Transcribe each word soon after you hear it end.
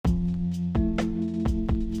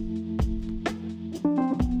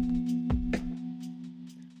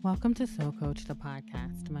Welcome to Soul Coach, the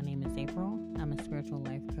podcast. My name is April. I'm a spiritual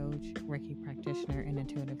life coach, Reiki practitioner, and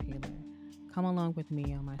intuitive healer. Come along with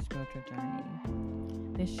me on my spiritual journey.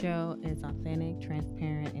 This show is authentic,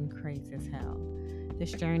 transparent, and crazy as hell.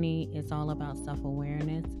 This journey is all about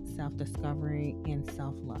self-awareness, self-discovery, and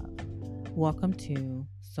self-love. Welcome to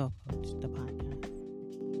Soul Coach, the podcast.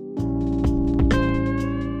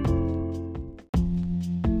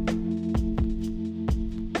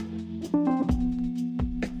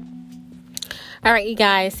 All right, you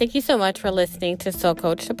guys, thank you so much for listening to Soul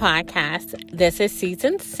Coach, the podcast. This is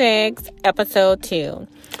season 6, episode 2.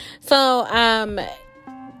 So, I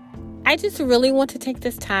just really want to take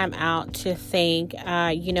this time out to thank,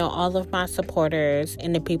 all of my supporters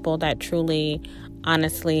and the people that truly,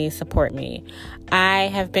 honestly support me. I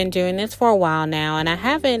have been doing this for a while now, and I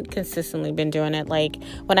haven't consistently been doing it. Like,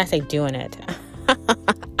 when I say doing it,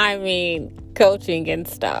 I mean coaching and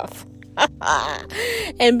stuff.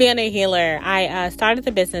 And being a healer. I started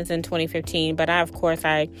the business in 2015, but I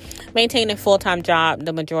maintained a full-time job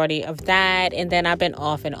the majority of that, and then I've been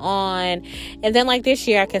off and on. And then this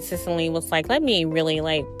year I consistently was like, let me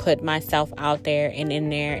really put myself out there and in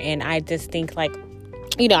there. And I just think I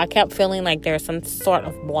kept feeling like there's some sort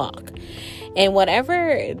of block. And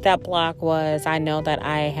whatever that block was, I know that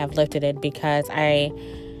I have lifted it because I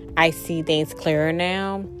see things clearer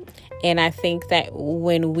now. And I think that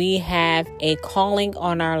when we have a calling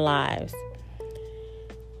on our lives,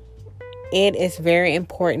 it is very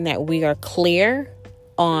important that we are clear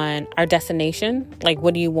on our destination.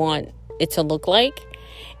 What do you want it to look like?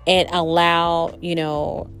 And allow,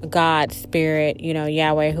 God, Spirit,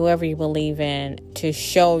 Yahweh, whoever you believe in, to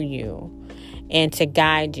show you and to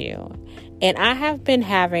guide you. And I have been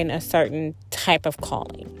having a certain type of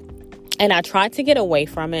calling. And I tried to get away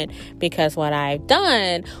from it because what I've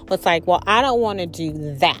done was I don't want to do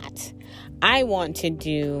that. I want to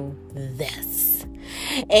do this.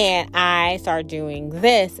 And I started doing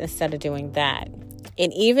this instead of doing that.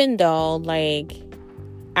 And even though,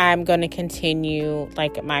 I'm going to continue,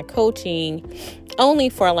 my coaching only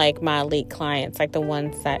for, my elite clients, the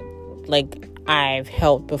ones that, I've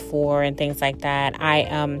helped before and things like that,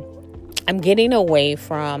 I'm getting away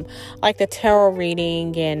from the tarot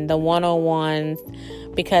reading and the one-on-ones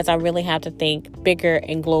because I really have to think bigger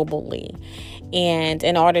and globally. And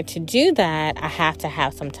in order to do that, I have to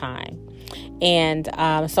have some time. And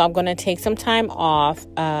so I'm going to take some time off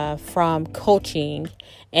from coaching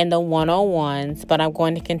and the one-on-ones, but I'm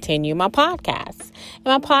going to continue my podcast. And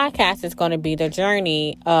my podcast is going to be the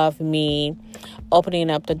journey of me opening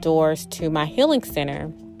up the doors to my healing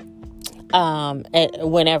center.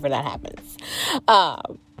 Whenever that happens, I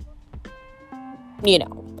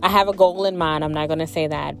have a goal in mind. I'm not going to say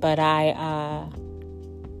that, but I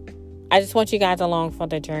just want you guys along for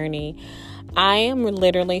the journey. I am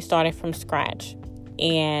literally starting from scratch,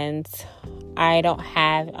 and I don't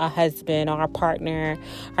have a husband or a partner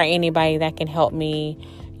or anybody that can help me,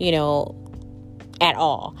 at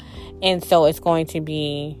all. And so it's going to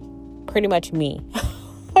be pretty much me.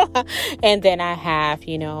 And then I have,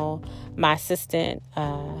 my assistant,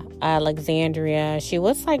 Alexandria. She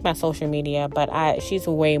was my social media, but she's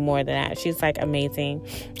way more than that. She's amazing.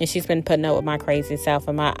 And she's been putting up with my crazy self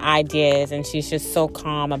and my ideas. And she's just so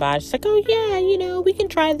calm about it. She's like, oh yeah, we can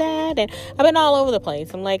try that. And I've been all over the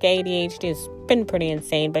place. I'm ADHD has been pretty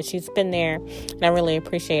insane, but she's been there. And I really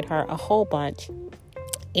appreciate her a whole bunch.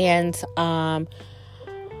 And,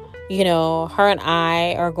 her and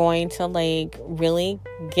I are going to really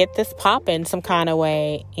get this popping some kind of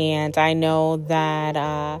way. And I know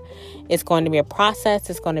that it's going to be a process.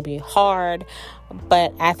 It's going to be hard.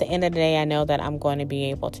 But at the end of the day, I know that I'm going to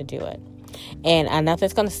be able to do it. And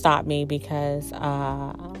nothing's going to stop me because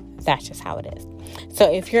that's just how it is. So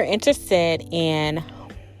if you're interested in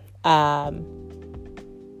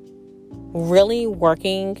really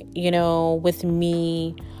working, with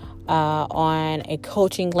me, on a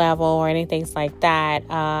coaching level or anything like that,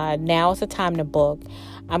 now is the time to book.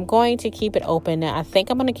 I'm going to keep it open. I think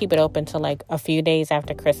I'm going to keep it open till a few days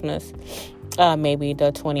after Christmas, maybe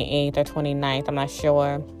the 28th or 29th. I'm not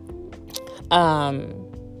sure.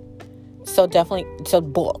 So definitely, so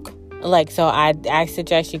book. So I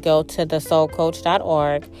suggest you go to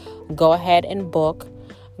thesoulcoach.org, go ahead and book,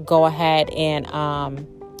 go ahead and,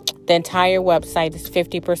 the entire website is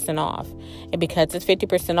 50% off. And because it's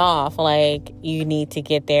 50% off, you need to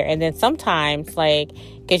get there. And then sometimes,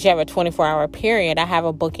 because you have a 24-hour period, I have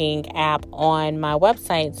a booking app on my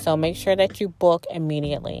website. So make sure that you book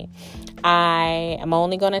immediately. I am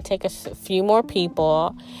only going to take a few more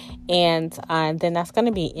people. And then that's going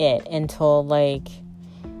to be it until, I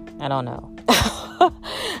don't know.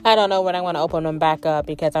 I don't know when I want to open them back up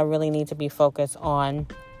because I really need to be focused on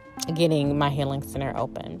getting my healing center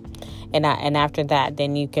open. And after that,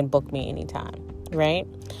 then you can book me anytime, right?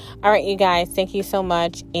 All right, you guys, thank you so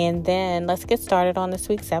much. And then let's get started on this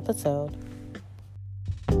week's episode.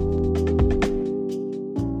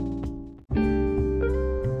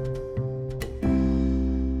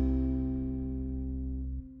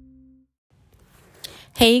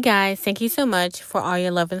 Hey, you guys, thank you so much for all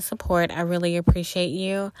your love and support. I really appreciate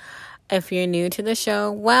you. If you're new to the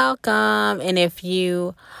show, welcome. And if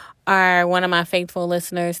you are one of my faithful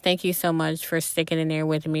listeners, thank you so much for sticking in there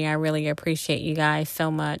with me. I really appreciate you guys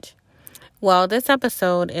so much. Well, this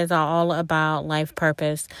episode is all about life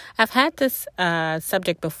purpose. I've had this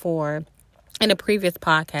subject before in a previous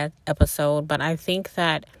podcast episode, but I think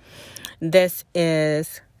that this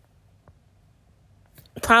is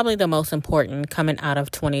probably the most important coming out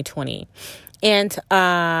of 2020. And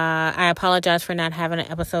I apologize for not having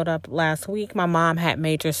an episode up last week. My mom had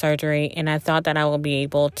major surgery, and I thought that I would be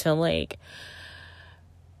able to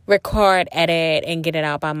record, edit, and get it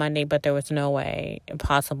out by Monday, but there was no way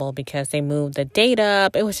possible because they moved the date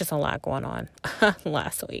up. It was just a lot going on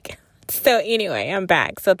last week. So anyway, I'm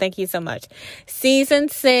back. So thank you so much. Season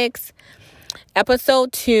 6,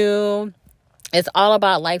 episode 2. It's all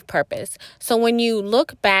about life purpose. So when you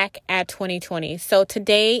look back at 2020, so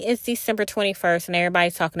today is December 21st and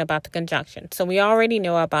everybody's talking about the conjunction. So we already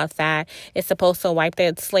know about that. It's supposed to wipe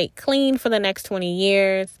the slate clean for the next 20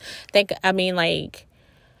 years.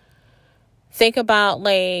 Think about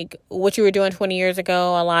what you were doing 20 years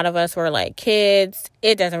ago. A lot of us were kids.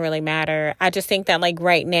 It doesn't really matter. I just think that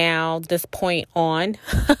right now, this point on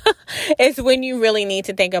is when you really need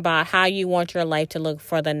to think about how you want your life to look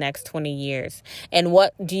for the next 20 years and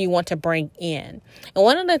what do you want to bring in. And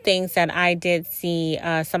one of the things that I did see,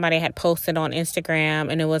 somebody had posted on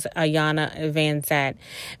Instagram, and it was Ayana Van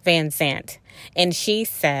Zant. And she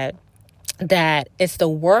said that it's the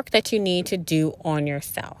work that you need to do on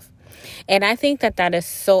yourself. And I think that is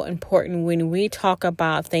so important when we talk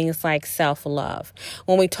about things like self-love.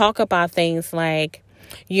 When we talk about things like,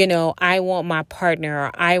 I want my partner,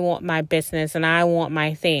 or I want my business, and I want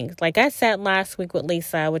my things. Like I said last week with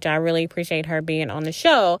Lisa, which I really appreciate her being on the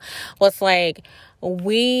show, was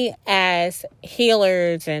we as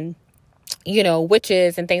healers and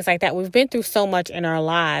witches and things like that, we've been through so much in our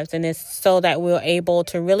lives, and it's so that we're able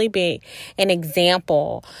to really be an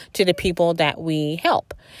example to the people that we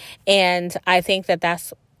help. And I think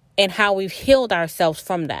that's and how we've healed ourselves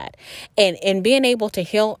from that. And being able to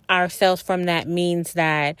heal ourselves from that means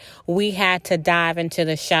that we had to dive into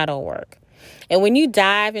the shadow work. And when you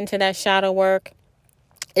dive into that shadow work,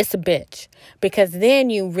 it's a bitch, because then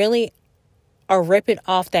you really are ripping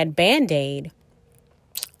off that Band-Aid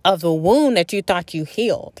of the wound that you thought you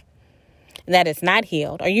healed, that is not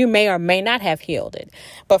healed, or you may or may not have healed it.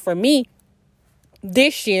 But for me,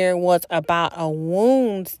 this year was about a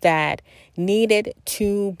wound that needed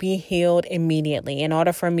to be healed immediately in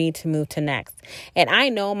order for me to move to next. And I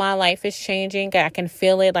know my life is changing. I can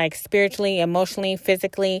feel it, spiritually, emotionally,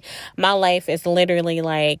 physically. My life is literally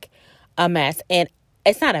a mess. And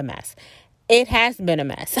it's not a mess. It has been a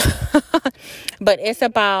mess, but it's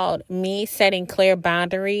about me setting clear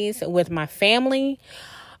boundaries with my family,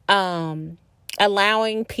 only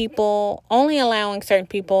allowing certain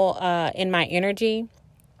people in my energy,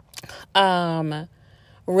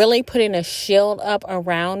 really putting a shield up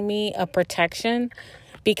around me of protection.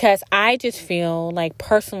 Because I just feel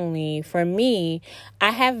personally, for me,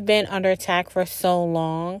 I have been under attack for so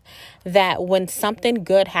long that when something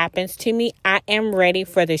good happens to me, I am ready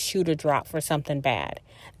for the shoe to drop for something bad.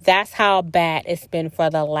 That's how bad it's been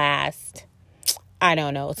for the last, I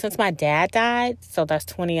don't know, since my dad died. So that's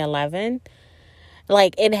 2011.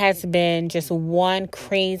 It has been just one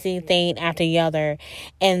crazy thing after the other.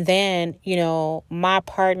 And then, my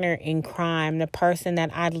partner in crime, the person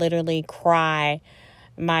that I literally cry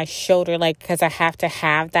my shoulder, because I have to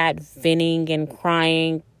have that venting and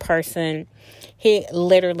crying person, he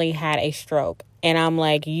literally had a stroke. And I'm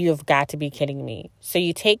you've got to be kidding me. So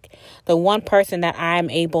you take the one person that I'm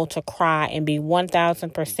able to cry and be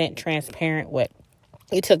 1000% transparent with.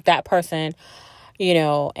 You took that person,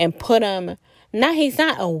 and put him, he's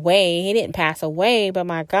not away. He didn't pass away, but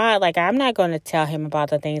my God, I'm not going to tell him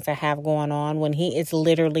about the things I have going on when he is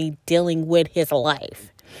literally dealing with his life.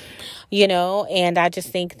 And I just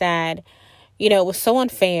think that, it was so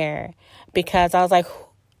unfair, because I was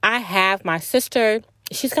I have my sister,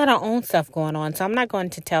 she's got her own stuff going on. So I'm not going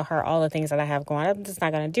to tell her all the things that I have going on. I'm just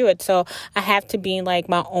not going to do it. So I have to be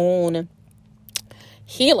my own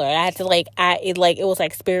healer. I had to it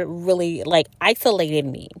was spirit really isolated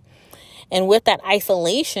me. And with that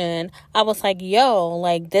isolation, I was like, yo,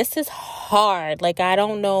 like, this is hard. Like, I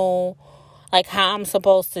don't know, like, how I'm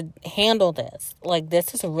supposed to handle this. Like,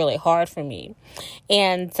 this is really hard for me.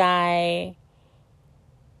 And I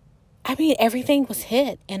mean, everything was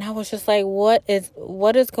hit. And I was just like, what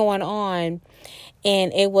is going on?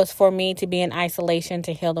 And it was for me to be in isolation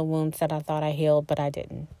to heal the wounds that I thought I healed, but I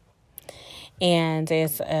didn't. And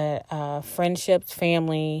it's friendships,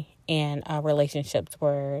 family, and relationships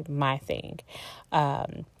were my thing,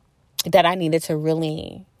 that I needed to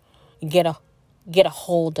really get a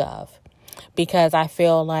hold of, because I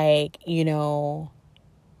feel like,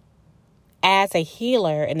 as a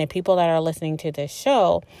healer, and the people that are listening to this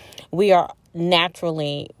show, we're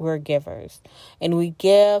givers, and we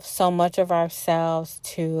give so much of ourselves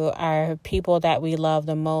to our people that we love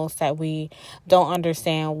the most, that we don't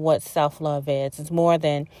understand what self-love is. It's more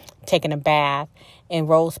than taking a bath in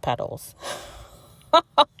rose petals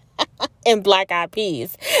and black eyed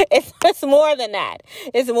peas. It's more than that.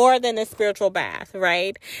 It's more than a spiritual bath,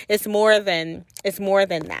 right? It's more than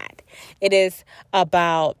that. It is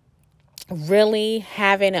about really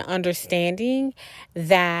having an understanding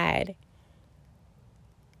that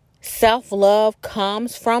self-love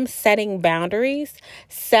comes from setting boundaries.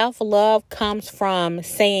 Self-love comes from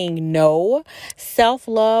saying no.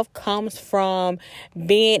 Self-love comes from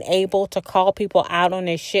being able to call people out on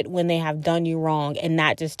their shit when they have done you wrong and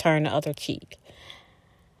not just turn the other cheek.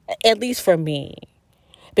 At least for me.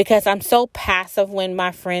 Because I'm so passive when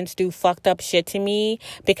my friends do fucked up shit to me,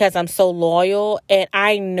 because I'm so loyal. And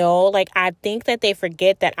I know, like, I think that they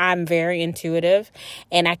forget that I'm very intuitive,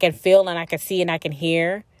 and I can feel and I can see and I can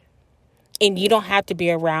hear. And you don't have to be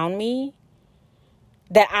around me,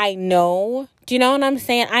 that I know. Do you know what I'm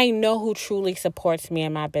saying? I know who truly supports me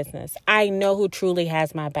in my business. I know who truly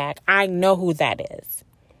has my back. I know who that is.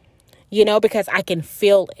 Because I can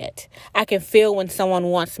feel it. I can feel when someone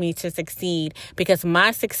wants me to succeed, because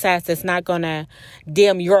my success is not going to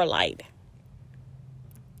dim your light.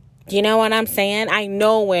 You know what I'm saying? I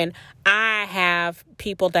know when I have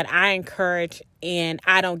people that I encourage and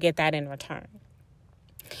I don't get that in return.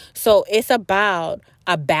 So it's about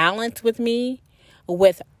a balance with me,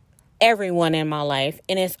 with everyone in my life.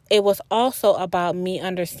 And it was also about me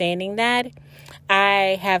understanding that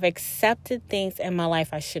I have accepted things in my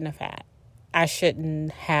life I shouldn't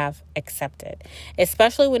have accepted,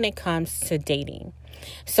 especially when it comes to dating.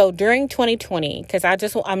 So during 2020, because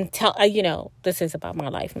this is about my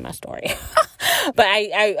life and my story, but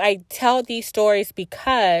I tell these stories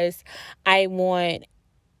because I want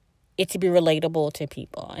it to be relatable to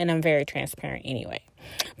people, and I'm very transparent anyway.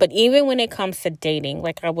 But even when it comes to dating,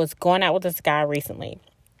 like, I was going out with this guy recently,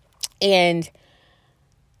 and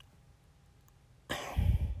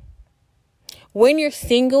when you're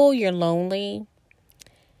single, you're lonely,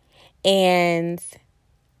 and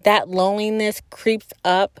that loneliness creeps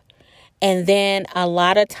up, and then a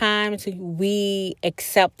lot of times we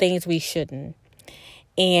accept things we shouldn't.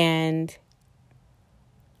 And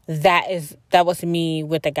that was me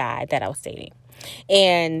with the guy that I was dating.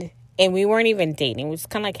 And we weren't even dating. We was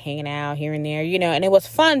kind of like hanging out here and there, and it was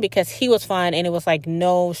fun because he was fun, and it was like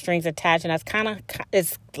no strings attached. And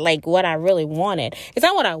it's like what I really wanted. It's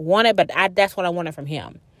not what I wanted, but that's what I wanted from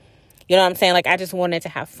him. You know what I'm saying? Like, I just wanted to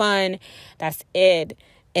have fun. That's it.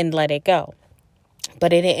 And let it go.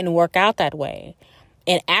 But it didn't work out that way.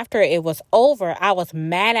 And after it was over, I was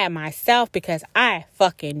mad at myself because I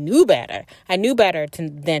fucking knew better. I knew better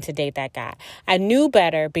than to date that guy. I knew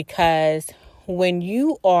better because when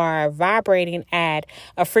you are vibrating at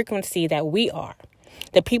a frequency that we are,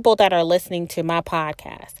 the people that are listening to my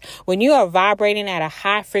podcast, when you are vibrating at a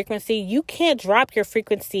high frequency, you can't drop your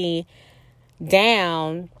frequency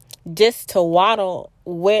down just to waddle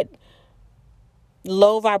with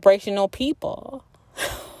low vibrational people.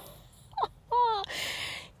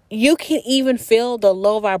 You can even feel the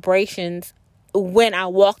low vibrations when I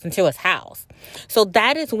walked into his house. So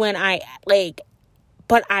that is when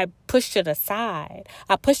but I pushed it aside.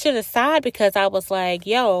 I pushed it aside because I was like,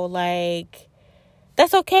 yo, like,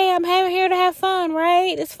 that's okay. I'm here to have fun,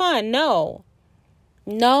 right? It's fun. No.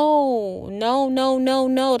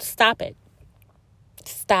 Stop it.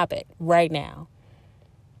 Stop it right now.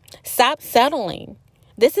 Stop settling.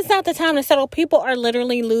 This is not the time to settle. People are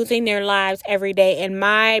literally losing their lives every day. And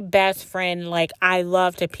my best friend, like, I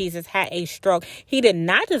love to pieces, had a stroke. He did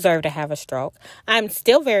not deserve to have a stroke. I'm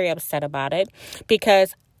still very upset about it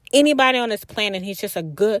because anybody on this planet, he's just a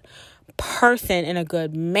good person and a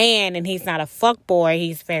good man. And he's not a fuckboy.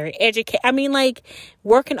 He's very educated. I mean, like,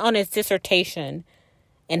 working on his dissertation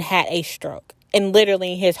and had a stroke. And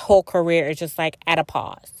literally his whole career is just like at a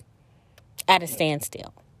pause, at a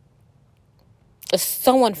standstill. It's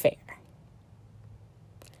so unfair.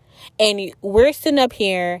 And we're sitting up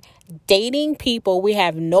here dating people we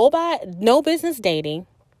have no business dating.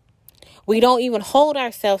 We don't even hold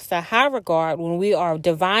ourselves to high regard when we are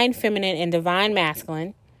divine feminine and divine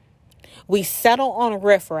masculine. We settle on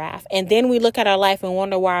riffraff, and then we look at our life and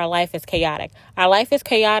wonder why our life is chaotic. Our life is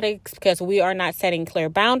chaotic because we are not setting clear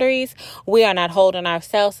boundaries. We are not holding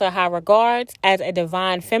ourselves to high regards as a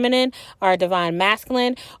divine feminine or a divine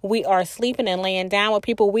masculine. We are sleeping and laying down with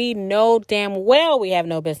people we know damn well we have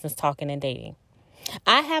no business talking and dating.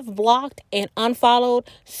 I have blocked and unfollowed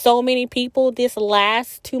so many people this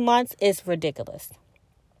last 2 months. It's ridiculous.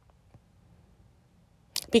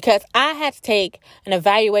 Because I had to take an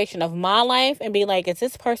evaluation of my life and be like, is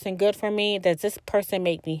this person good for me? Does this person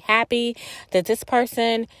make me happy? Does this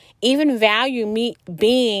person even value me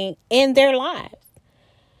being in their lives?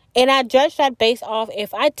 And I judge that based off,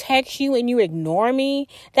 if I text you and you ignore me,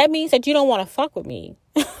 that means that you don't want to fuck with me.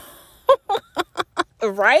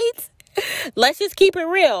 Right? Let's just keep it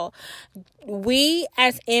real. We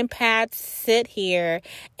as empaths sit here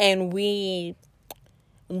and we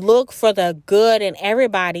look for the good in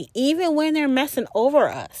everybody, even when they're messing over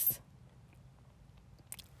us.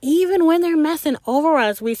 Even when they're messing over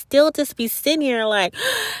us, we still just be sitting here like,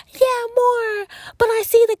 yeah, more, but I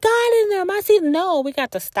see the God in them. No, we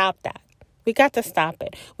got to stop that. We got to stop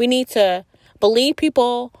it. We need to believe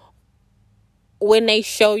people when they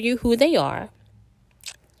show you who they are.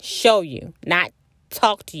 Show you, not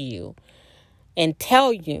talk to you and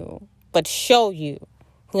tell you, but show you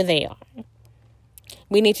who they are.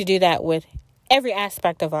 We need to do that with every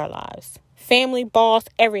aspect of our lives. Family, boss,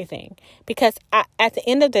 everything. Because at the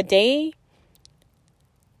end of the day,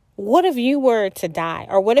 what if you were to die?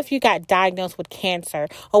 Or what if you got diagnosed with cancer?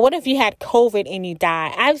 Or what if you had COVID and you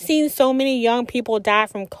died? I've seen so many young people die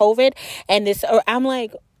from COVID. And I'm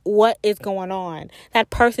like, what is going on?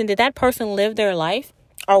 Did that person live their life?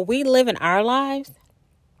 Are we living our lives?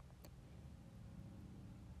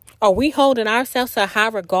 Are we holding ourselves to high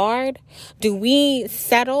regard? Do we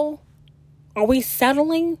settle? Are we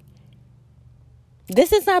settling?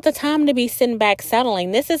 This is not the time to be sitting back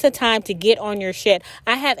settling. This is the time to get on your shit.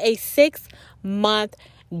 I have a 6-month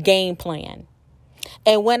game plan.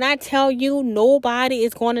 And when I tell you nobody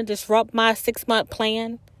is going to disrupt my 6-month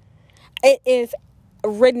plan, it is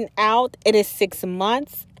written out. It is 6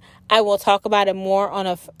 months. I will talk about it more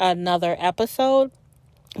on another episode.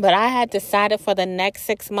 But I had decided for the next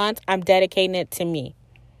 6 months, I'm dedicating it to me.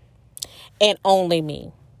 And only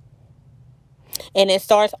me. And it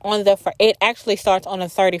actually starts on the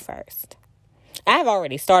 31st. I have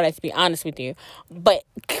already started, to be honest with you. But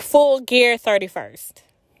full gear 31st.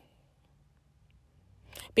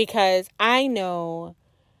 Because I know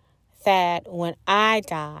that when I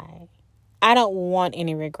die, I don't want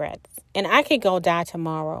any regrets. And I could go die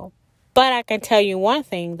tomorrow. But I can tell you one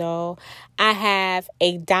thing, though. I have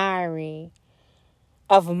a diary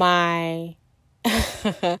of my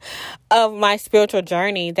of my spiritual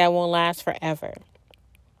journey that will last forever.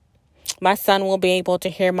 My son will be able to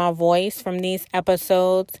hear my voice from these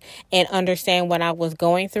episodes and understand what I was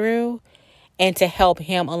going through and to help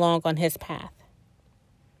him along on his path.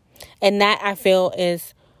 And that, I feel,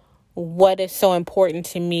 is what is so important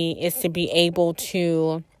to me, is to be able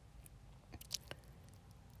to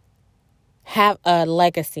have a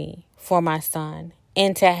legacy for my son,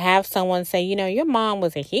 and to have someone say, your mom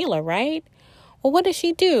was a healer, right? Well, what does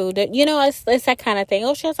she do? It's that kind of thing.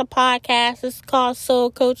 Oh, she has a podcast. It's called Soul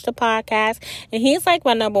Coach the Podcast. And he's like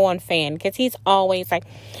my number one fan, because he's always like,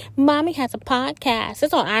 Mommy has a podcast.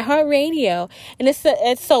 It's on iHeartRadio. And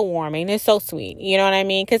it's so warming. It's so sweet. You know what I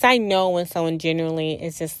mean? Because I know when someone genuinely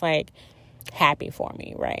is just like happy for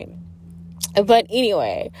me, right? But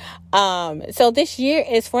anyway, so this year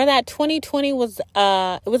is for that. 2020 was it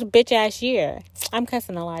was a bitch ass year. I'm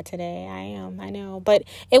cussing a lot today. I know, but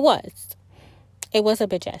it was a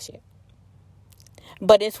bitch ass year.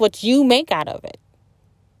 But it's what you make out of it.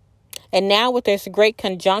 And now with this great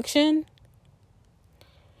conjunction,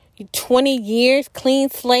 20 years, clean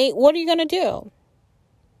slate, what are you going to do?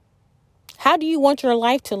 How do you want your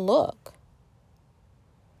life to look?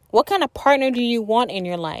 What kind of partner do you want in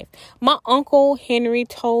your life? My Uncle Henry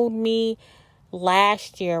told me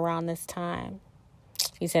last year around this time.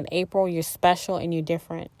 He said, April, you're special and you're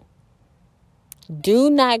different. Do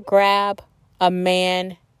not grab a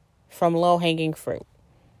man from low-hanging fruit.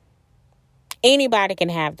 Anybody can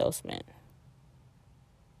have those men.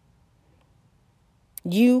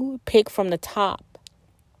 You pick from the top,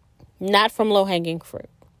 not from low-hanging fruit.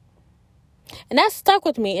 And that stuck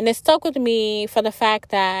with me. And it stuck with me for the fact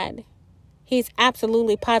that he's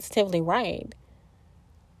absolutely positively right.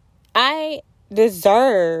 I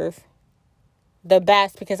deserve the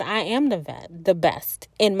best because I am the best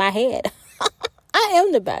in my head. I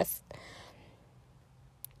am the best.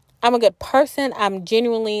 I'm a good person. I'm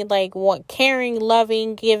genuinely caring,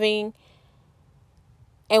 loving, giving.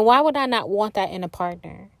 And why would I not want that in a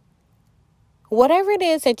partner? Whatever it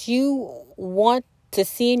is that you want to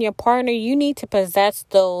see in your partner, you need to possess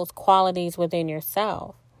those qualities within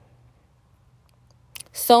yourself.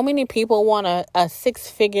 So many people want a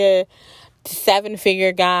 6-figure,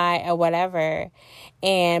 7-figure guy or whatever.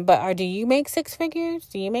 Do you make 6 figures?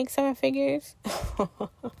 Do you make 7 figures?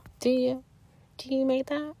 Do you? Do you make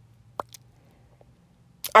that?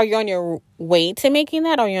 Are you on your way to making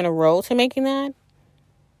that? Are you on a road to making that?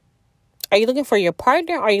 Are you looking for your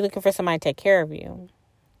partner? Or are you looking for somebody to take care of you?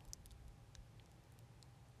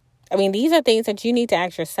 I mean, these are things that you need to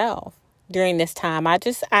ask yourself during this time. I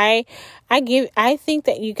think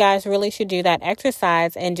that you guys really should do that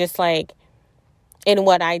exercise. And just and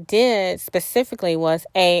what I did specifically was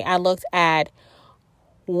I looked at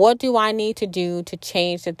what do I need to do to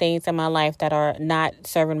change the things in my life that are not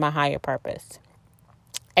serving my higher purpose?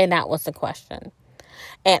 And that was the question.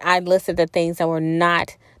 And I listed the things that were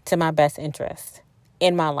not to my best interest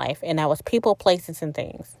in my life. And that was people, places, and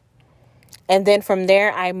things. And then from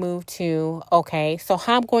there, I moved to, okay, so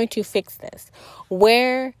how I'm going to fix this?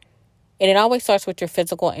 And it always starts with your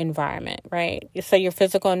physical environment, right? So your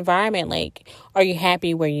physical environment, are you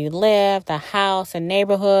happy where you live, the house, the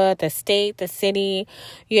neighborhood, the state, the city?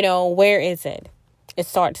 Where is it? It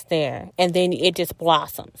starts there. And then it just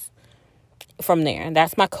blossoms from there. And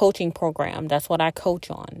that's my coaching program. That's what I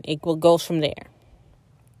coach on. It goes from there.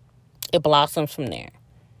 It blossoms from there.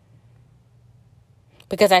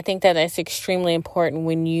 Because I think that that's extremely important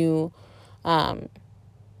when you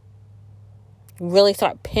really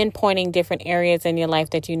start pinpointing different areas in your life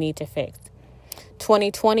that you need to fix.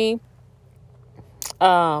 2020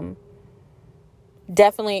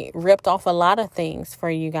 definitely ripped off a lot of things for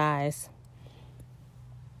you guys.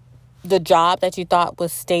 The job that you thought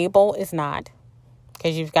was stable is not,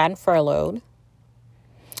 because you've gotten furloughed.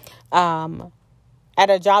 At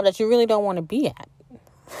a job that you really don't want to be at.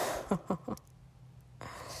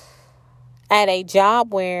 At a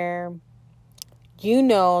job where you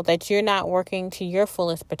know that you're not working to your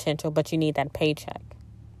fullest potential, but you need that paycheck,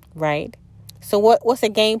 right? So what's the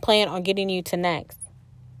game plan on getting you to next?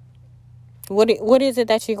 What is it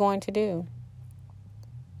that you're going to do?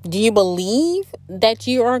 Do you believe that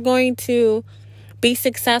you are going to be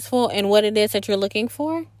successful in what it is that you're looking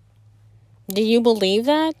for? Do you believe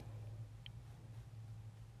that?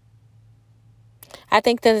 I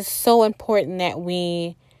think that it's so important that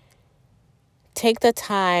we take the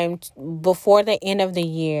time before the end of the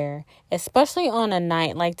year, especially on a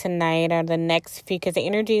night like tonight or the next few, because the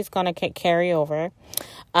energy is going to carry over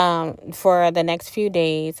for the next few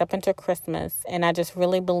days up until Christmas. And I just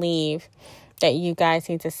really believe that you guys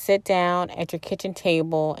need to sit down at your kitchen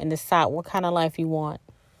table and decide what kind of life you want.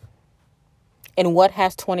 And what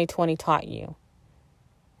has 2020 taught you?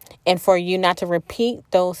 And for you not to repeat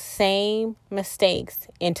those same mistakes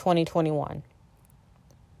in 2021.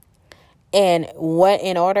 And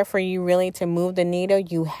in order for you really to move the needle,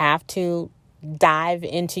 you have to dive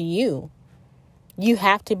into you. You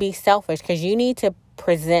have to be selfish because you need to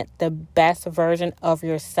present the best version of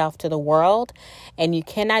yourself to the world. And you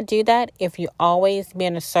cannot do that if you always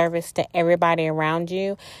being a service to everybody around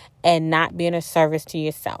you and not being a service to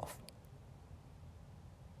yourself.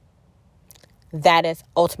 That is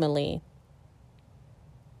ultimately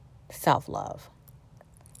self-love.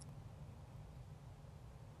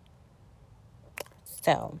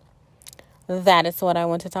 So that is what I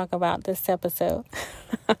want to talk about this episode.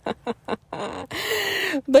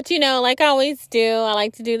 But like I always do, I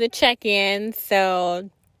like to do the check-in. So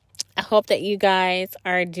I hope that you guys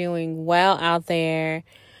are doing well out there.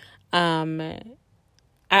 I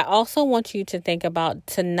also want you to think about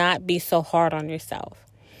to not be so hard on yourself.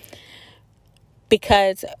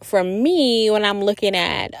 Because for me, when I'm looking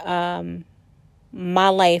at my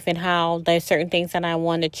life and how there's certain things that I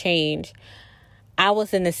want to change, I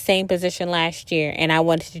was in the same position last year and I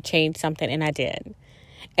wanted to change something and I did.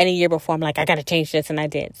 And a year before, I'm like, I got to change this and I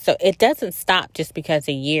did. So it doesn't stop just because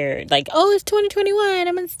a year, it's 2021,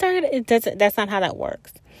 I'm going to start. It doesn't. That's not how that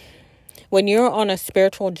works. When you're on a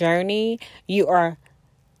spiritual journey, you are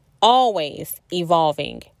always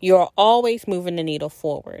evolving. You're always moving the needle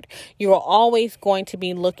forward. You're always going to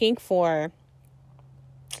be looking for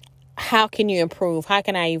how can you improve? How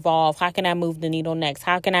can I evolve? How can I move the needle next?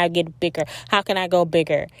 How can I get bigger? How can I go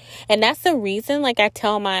bigger? And that's the reason, I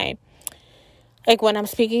tell when I'm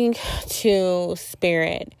speaking to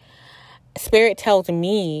spirit, Spirit tells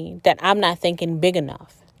me that I'm not thinking big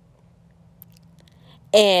enough.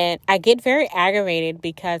 And I get very aggravated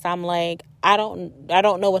because I'm like, I don't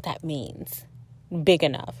know what that means, big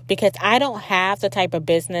enough, because I don't have the type of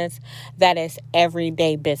business that is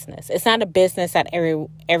everyday business. It's not a business that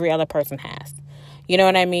every other person has. You know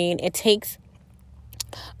what I mean? It takes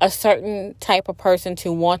a certain type of person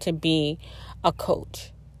to want to be a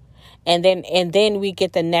coach. And then we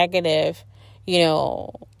get the negative,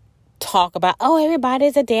 talk about, oh,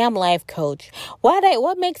 everybody's a damn life coach.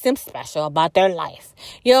 What makes them special about their life?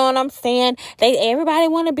 You know what I'm saying? Everybody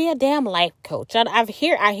want to be a damn life coach. I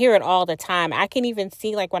hear it all the time. I can even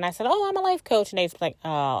see, like, when I said, oh, I'm a life coach, and they're like,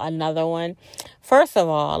 oh, another one. First of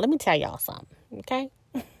all, let me tell y'all something, okay?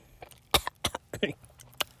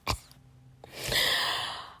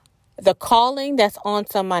 The calling that's on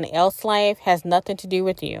someone else's life has nothing to do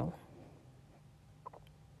with you.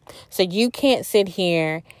 So you can't sit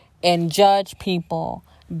here and judge people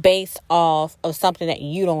based off of something that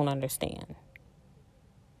you don't understand.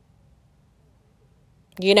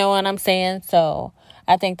 You know what I'm saying? So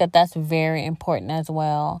I think that that's very important as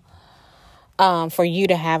well, for you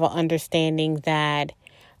to have an understanding that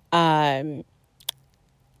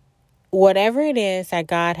whatever it is that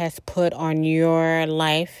God has put on your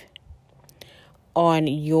life, on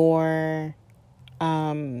your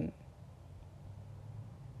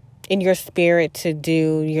in your spirit to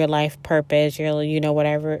do your life purpose,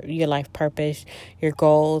 whatever your life purpose, your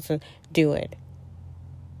goals, do it.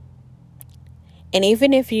 And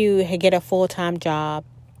even if you get a full-time job,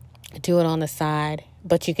 do it on the side,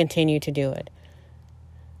 but you continue to do it.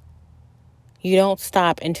 You don't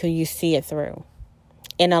stop until you see it through.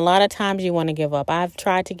 And a lot of times you want to give up. I've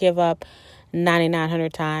tried to give up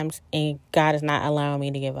 9,900 times, and God is not allowing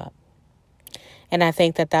me to give up. And I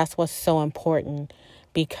think that that's what's so important,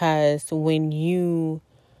 because when you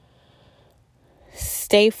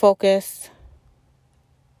stay focused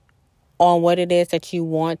on what it is that you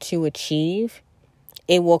want to achieve,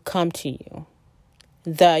 it will come to you.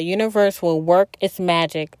 The universe will work its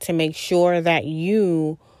magic to make sure that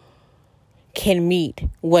you can meet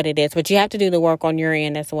what it is. But you have to do the work on your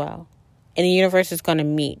end as well. And the universe is going to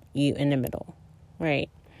meet you in the middle, right?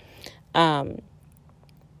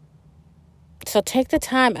 So take the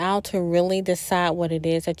time out to really decide what it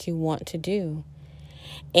is that you want to do.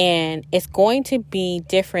 And it's going to be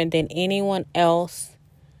different than anyone else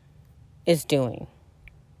is doing.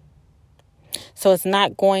 So it's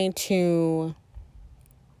not going to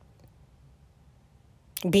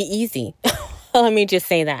be easy. Let me just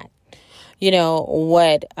say that.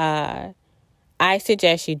 What I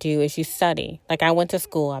suggest you do is you study. Like, I went to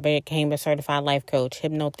school. I became a certified life coach,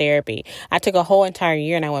 hypnotherapy. I took a whole entire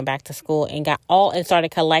year and I went back to school and started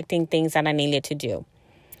collecting things that I needed to do.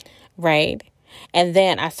 Right? And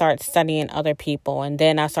then I started studying other people. And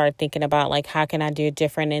then I started thinking about, like, how can I do it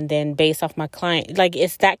different? And then based off my client, like,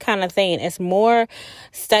 it's that kind of thing. It's more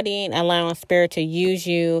studying, allowing spirit to use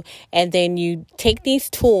you. And then you take these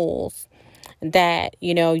tools that,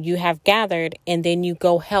 you have gathered, and then you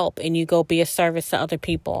go help and you go be a service to other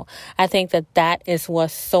people. I think that is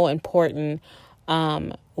what's so important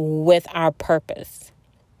with our purpose.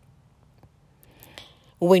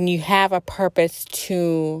 When you have a purpose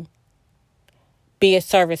to be a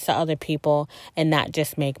service to other people and not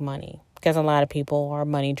just make money, because a lot of people are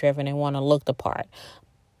money driven and want to look the part.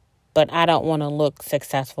 But I don't want to look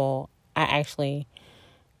successful. I actually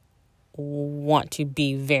want to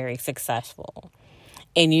be very successful.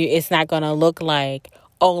 And it's not going to look like,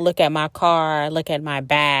 oh, look at my car, look at my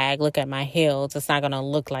bag, look at my heels. It's not going to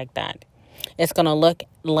look like that. It's going to look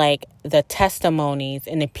like the testimonies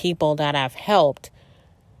and the people that I've helped,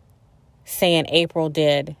 saying April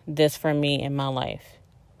did this for me in my life.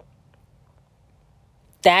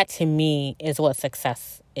 That, to me, is what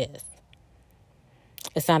success is.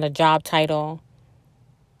 It's not a job title.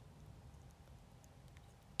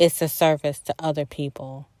 It's a service to other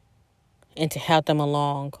people and to help them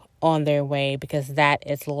along on their way, because that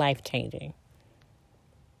is life-changing.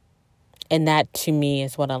 And that, to me,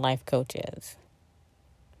 is what a life coach is.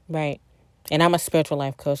 Right? And I'm a spiritual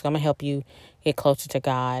life coach. I'm going to help you get closer to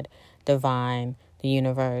God, divine, the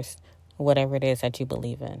universe, whatever it is that you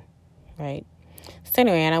believe in. Right? So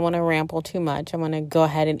anyway, I don't want to ramble too much. I'm going to go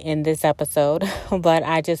ahead and end this episode. But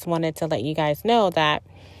I just wanted to let you guys know that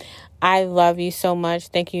I love you so much.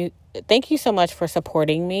 Thank you so much for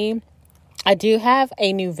supporting me. I do have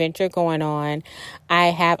a new venture going on. I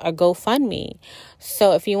have a GoFundMe.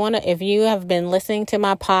 So if you have been listening to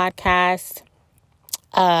my podcast,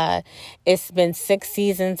 it's been 6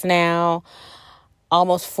 seasons now,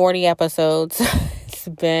 almost 40 episodes.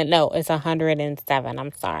 it's 107.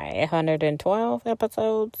 I'm sorry. 112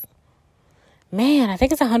 episodes. Man, I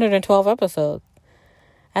think it's 112 episodes.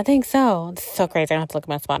 I think so. It's so crazy. I have to look at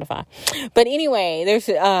my Spotify. But anyway, there's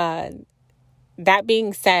that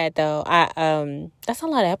being said though, that's a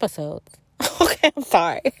lot of episodes. Okay, I'm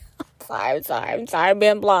sorry. I'm sorry. I'm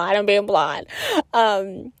being blind.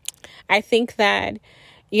 I think that,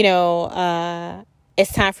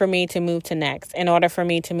 it's time for me to move to next. In order for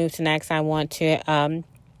me to move to next, I'm going to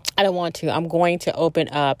open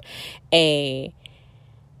up a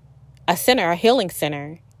healing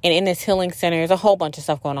center. And in this healing center, there's a whole bunch of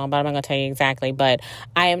stuff going on, but I'm not going to tell you exactly. But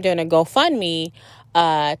I am doing a GoFundMe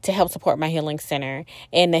to help support my healing center.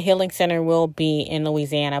 And the healing center will be in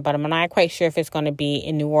Louisiana, but I'm not quite sure if it's going to be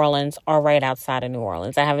in New Orleans or right outside of New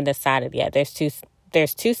Orleans. I haven't decided yet. There's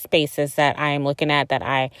two spaces that I am looking at that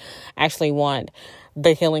I actually want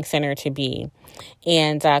the healing center to be.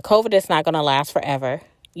 And COVID is not going to last forever,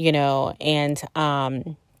 and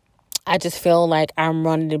I just feel like I'm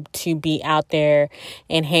running to be out there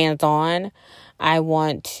and hands-on. I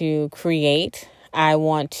want to create. I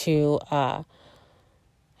want to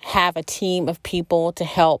have a team of people to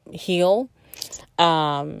help heal.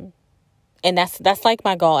 And that's like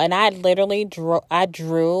my goal. And I literally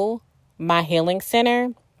drew my healing center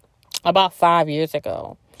about 5 years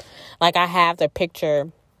ago. Like, I have the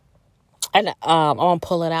picture, and I'm going to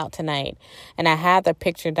pull it out tonight. And I have the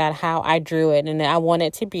picture that how I drew it. And I want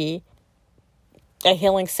it to be a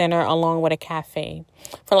healing center along with a cafe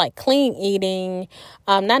for like clean eating,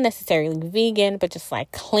 not necessarily vegan, but just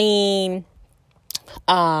like clean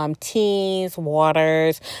teas,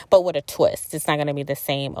 waters, but with a twist. It's not going to be the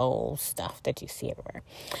same old stuff that you see everywhere.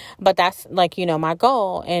 But that's like, my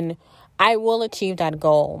goal, and I will achieve that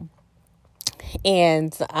goal.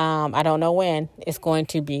 And I don't know when it's going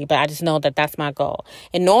to be, but I just know that that's my goal.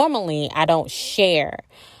 And normally I don't share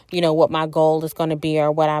what my goal is going to be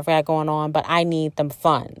or what I've got going on, but I need the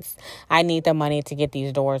funds. I need the money to get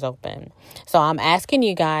these doors open. So I'm asking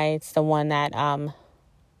you guys, the one that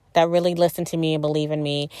really listen to me and believe in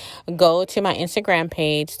me, go to my Instagram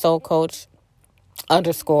page, soulcoach_. I'm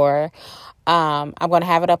going to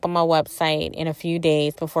have it up on my website in a few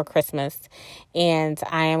days before Christmas. And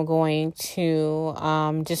I am going to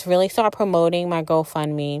just really start promoting my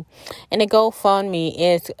GoFundMe. And the GoFundMe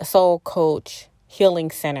is Soul Coach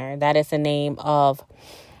Healing Center. That is the name of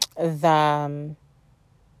the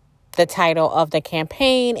title of the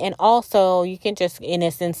campaign. And also you can just, and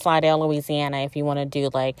it's in Slidell, Louisiana, if you want to do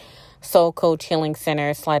like Soul Coach Healing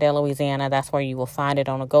Center, Slidell, Louisiana. That's where you will find it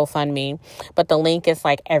on a GoFundMe. But the link is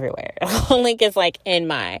like everywhere. The link is like in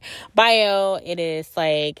my bio. It is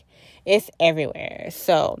like, it's everywhere.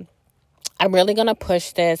 So I'm really going to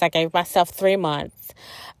push this. I gave myself 3 months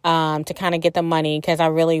to kind of get the money, because I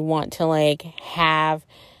really want to like have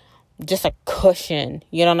just a cushion,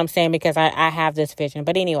 you know what I'm saying? Because I have this vision.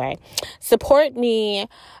 But anyway, support me.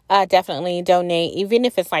 Definitely donate, even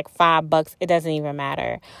if it's like $5, it doesn't even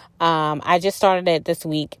matter. I just started it this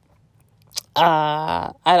week.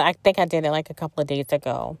 I think I did it like a couple of days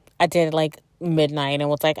ago. I did it like midnight and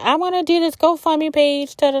was like, I want to do this GoFundMe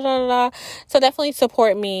page. Da, da, da, da. So definitely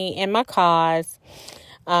support me in my cause.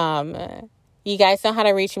 You guys know how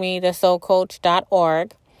to reach me,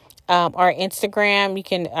 thesoulcoach.org. Or Instagram. You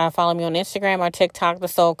can follow me on Instagram or TikTok, The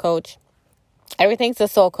Soul Coach. Everything's The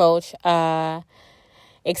Soul Coach,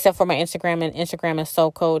 except for my Instagram, and Instagram is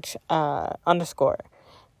Soul Coach _.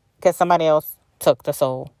 Because somebody else took The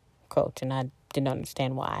Soul Coach, and I didn't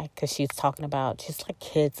understand why. Because she's talking about just like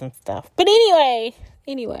kids and stuff. But anyway,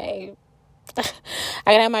 I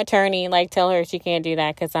gotta have my attorney tell her she can't do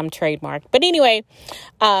that because I'm trademarked. But anyway,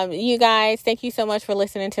 you guys, thank you so much for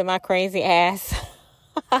listening to my crazy ass.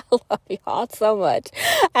 I love you all so much.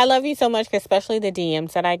 I love you so much, especially the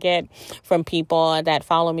DMs that I get from people that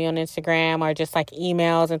follow me on Instagram or just like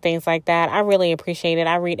emails and things like that. I really appreciate it.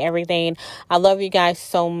 I read everything. I love you guys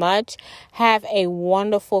so much. Have a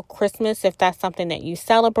wonderful Christmas if that's something that you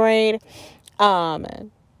celebrate. Yeah,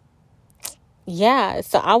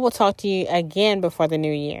 so I will talk to you again before the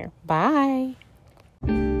new year. Bye.